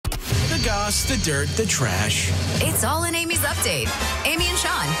goss, the dirt, the trash. It's all in Aimee's update. Aimee and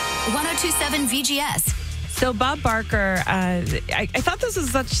Shawn, 102.7 VGS. So Bob Barker, I thought this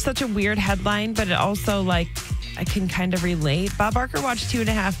was such a weird headline, but it also, like, I can kind of relate. Bob Barker watched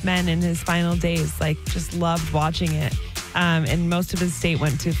 2.5 Men in his final days, just loved watching it. And most of his estate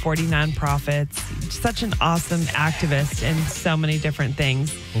went to 40 nonprofits. Such an awesome activist in so many different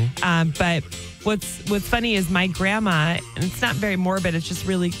things. But what's funny is my grandma, and it's not very morbid, it's just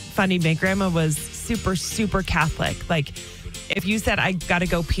really funny. My grandma was super, super Catholic. If you said, I got to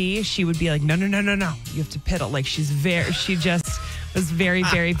go pee, she would be like, no. You have to piddle. She just was very,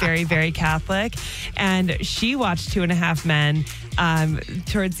 very, very, very Catholic. And she watched 2.5 Men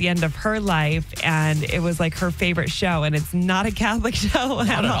towards the end of her life. And it was like her favorite show. And it's not a Catholic show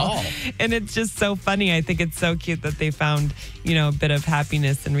at all. And it's just so funny. I think it's so cute that they found, a bit of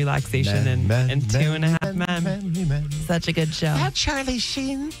happiness and relaxation in 2.5 Men. Such a good show. That Charlie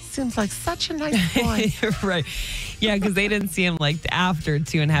Sheen seems like such a nice boy. Right. Yeah, because they didn't see him after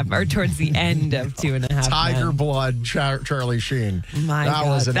 2.5 or towards the end of 2.5 Tiger Men. blood Charlie Sheen. My that God.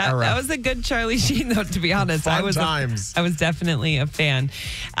 was an era. That was a good Charlie Sheen, though, to be honest. Fun I was definitely a fan.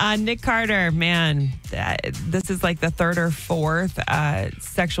 Nick Carter, man, this is like the third or fourth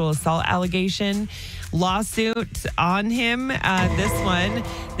sexual assault allegation lawsuit on him. This one,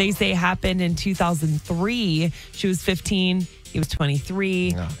 they say, happened in 2003. She was 15. He was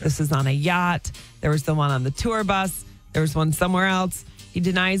 23. Okay. This was on a yacht. There was the one on the tour bus. There was one somewhere else. He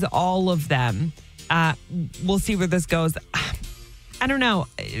denies all of them. We'll see where this goes. I don't know.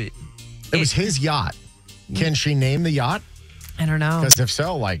 It was his yacht. Can she name the yacht? I don't know. Because if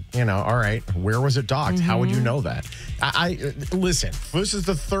so, all right, where was it docked? How would you know that? I listen, this is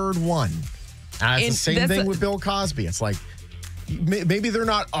the third one. It's the same thing with Bill Cosby. It's like, maybe they're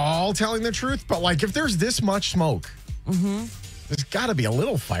not all telling the truth, but if there's this much smoke, there's got to be a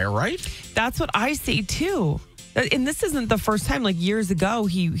little fire, right? That's what I say, too. And this isn't the first time. Years ago,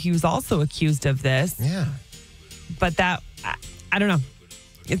 he was also accused of this. Yeah. But I don't know.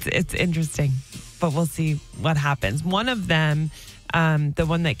 It's interesting, but we'll see what happens. One of them, the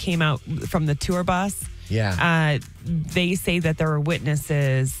one that came out from the tour bus, they say that there were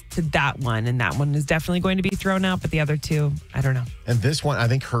witnesses to that one, and that one is definitely going to be thrown out, but the other two, I don't know. And this one, I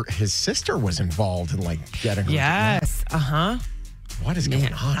think his sister was involved in getting her. Yes. What is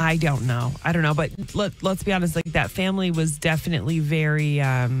going on? I don't know. But let's be honest, that family was definitely very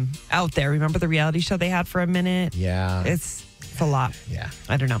out there. Remember the reality show they had for a minute? Yeah. It's a lot. Yeah.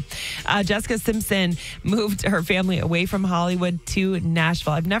 I don't know. Jessica Simpson moved her family away from Hollywood to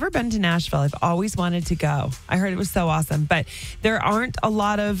Nashville. I've never been to Nashville. I've always wanted to go. I heard it was so awesome, but there aren't a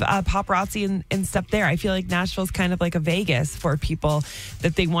lot of paparazzi and stuff there. I feel like Nashville's kind of like a Vegas for people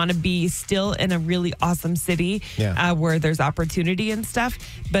that they want to be still in a really awesome city where there's opportunity and stuff,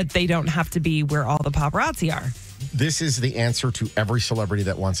 but they don't have to be where all the paparazzi are. This is the answer to every celebrity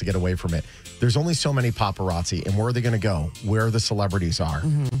that wants to get away from it. There's only so many paparazzi, and where are they going to go? Where the celebrities are.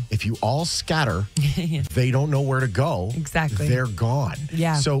 If you all scatter, they don't know where to go. Exactly. They're gone.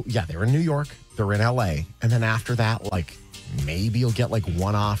 Yeah. So, they're in New York, they're in LA, and then after that, maybe you'll get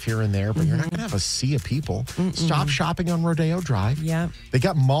one off here and there, but you're not going to have a sea of people. Stop shopping on Rodeo Drive. Yeah. They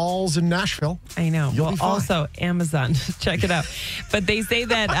got malls in Nashville. I know. You'll be fine. Also Amazon. Check it out. But they say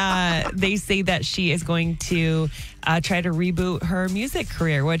that she is going to try to reboot her music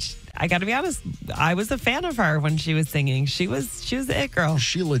career, which I got to be honest, I was a fan of her when she was singing. She was the it girl.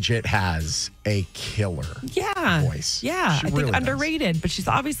 She legit has a killer voice. Yeah. I think underrated, but she's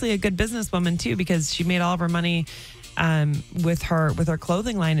obviously a good businesswoman too, because she made all of her money with her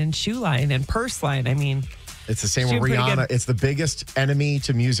clothing line and shoe line and purse line. I mean, it's the same with Rihanna. It's the biggest enemy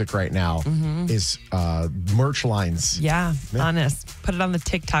to music right now is merch lines. Yeah, honest. Put it on the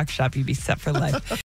TikTok shop. You'd be set for life.